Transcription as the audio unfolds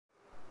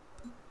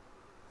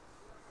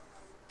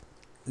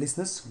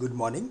Listeners, good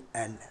morning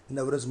and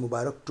Navraz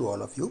Mubarak to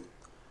all of you.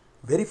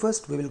 Very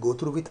first, we will go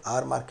through with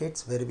our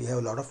markets where we have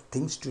a lot of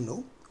things to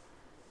know.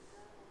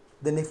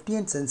 The Nifty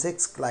and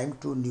Sensex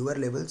climbed to newer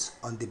levels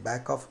on the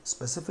back of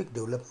specific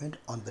development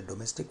on the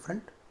domestic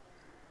front.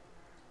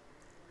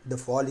 The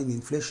fall in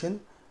inflation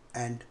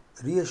and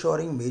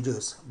reassuring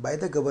measures by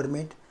the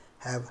government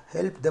have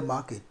helped the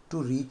market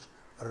to reach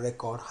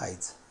record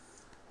highs.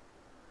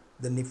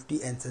 The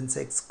Nifty and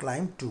Sensex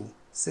climbed to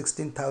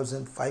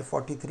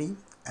 16,543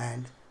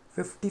 and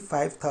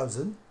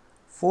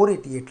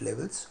 55,488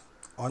 levels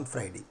on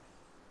Friday.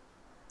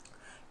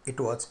 It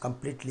was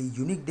completely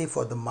unique day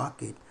for the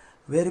market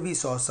where we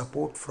saw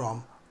support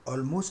from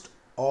almost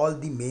all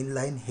the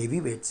mainline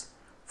heavyweights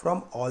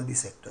from all the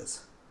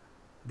sectors.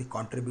 The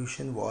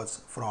contribution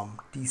was from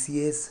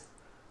TCS,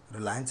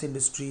 Reliance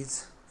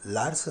Industries,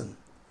 Larsen,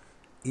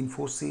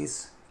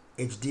 Infosys,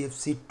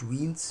 HDFC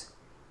Twins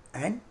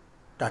and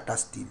Tata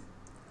Steel.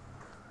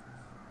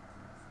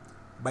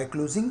 By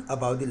closing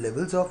above the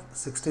levels of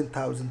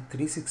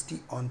 16,360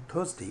 on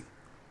Thursday,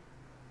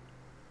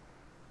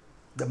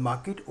 the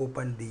market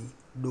opened the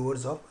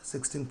doors of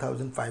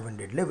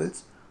 16,500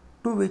 levels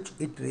to which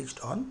it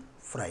reached on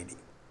Friday.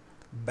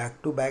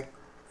 Back to back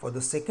for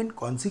the second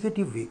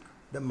consecutive week,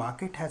 the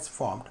market has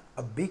formed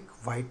a big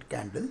white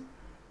candle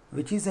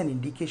which is an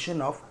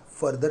indication of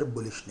further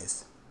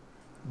bullishness,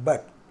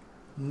 but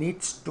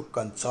needs to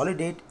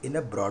consolidate in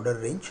a broader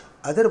range,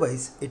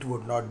 otherwise it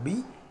would not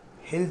be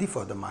healthy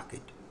for the market.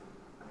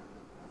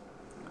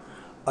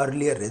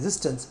 Earlier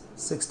resistance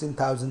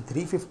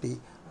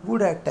 16,350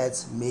 would act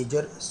as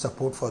major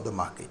support for the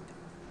market.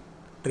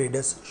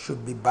 Traders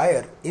should be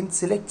buyer in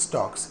select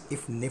stocks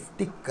if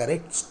Nifty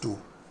corrects to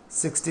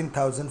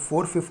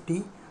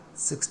 16,450,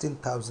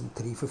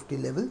 16,350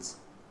 levels.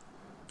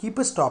 Keep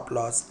a stop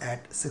loss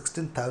at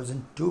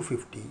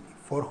 16,250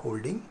 for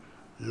holding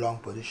long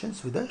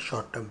positions with a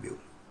short-term view.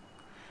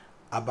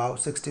 Above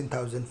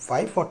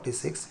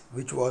 16,546,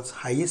 which was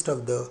highest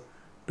of the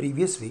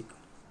previous week,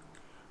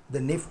 the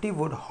Nifty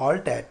would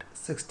halt at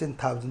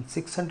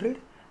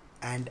 16,600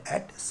 and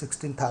at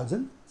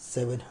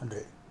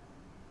 16,700.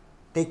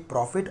 Take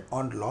profit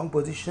on long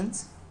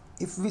positions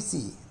if we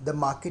see the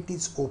market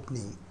is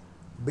opening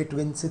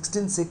between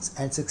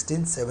 16,600 and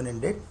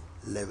 16,700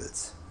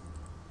 levels.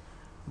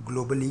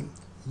 Globally,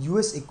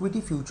 US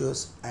equity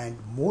futures and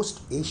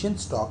most Asian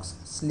stocks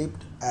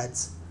slipped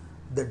as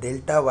the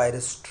Delta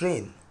virus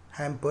strain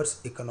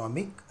hampers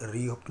economic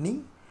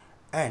reopening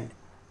and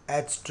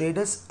as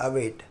traders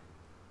await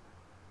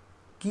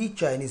key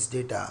Chinese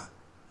data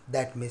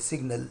that may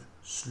signal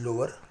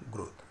slower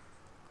growth.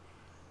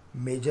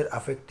 Major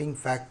affecting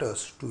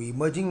factors to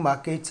emerging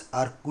markets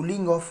are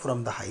cooling off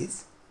from the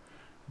highs.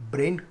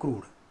 Brent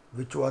crude,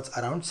 which was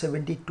around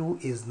 72,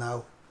 is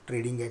now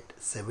trading at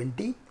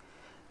 70.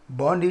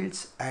 Bond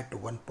yields at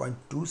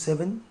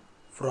 1.27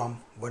 from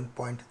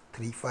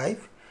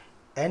 1.35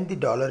 and the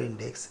dollar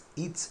index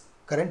is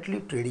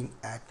currently trading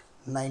at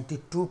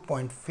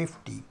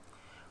 92.50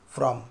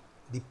 from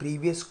the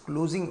previous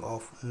closing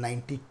of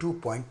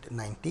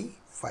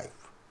 92.95.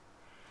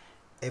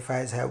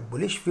 FIs have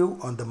bullish view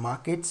on the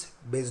markets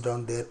based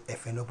on their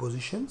FNO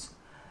positions,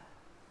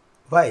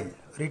 while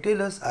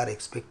retailers are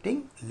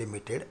expecting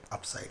limited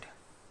upside.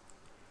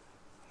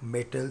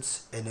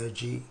 Metals,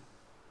 energy,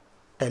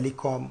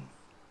 telecom,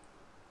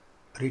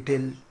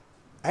 retail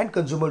and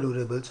consumer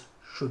durables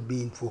should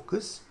be in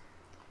focus.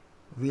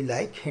 We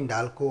like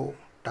Hindalco,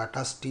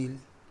 Tata Steel,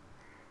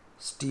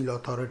 Steel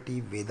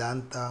Authority,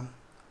 Vedanta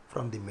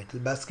from the metal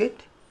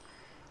basket.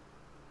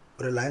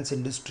 Reliance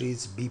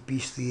Industries,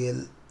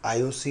 BPCL,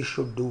 IOC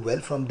should do well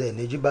from the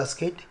energy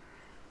basket.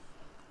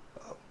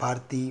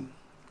 Bharti,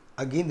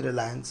 again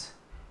Reliance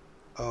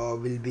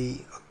will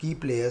be key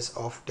players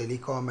of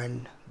telecom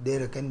and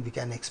there again we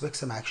can expect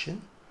some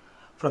action.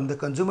 From the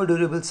consumer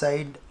durable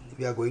side,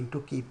 we are going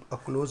to keep a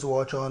close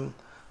watch on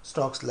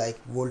stocks like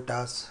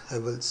Voltas,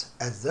 Havells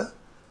as the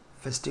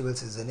festival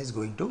season is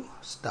going to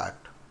start.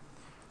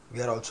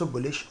 We are also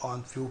bullish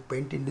on few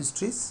paint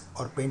industries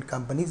or paint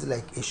companies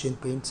like Asian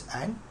Paints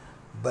and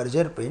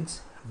Berger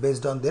Paints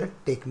based on their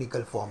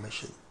technical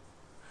formation.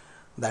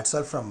 That's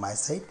all from my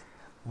side.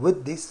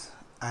 With this,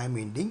 I am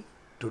ending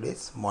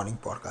today's morning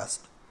podcast.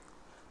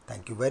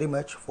 Thank you very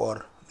much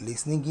for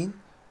listening in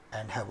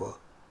and have a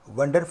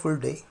wonderful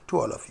day to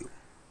all of you.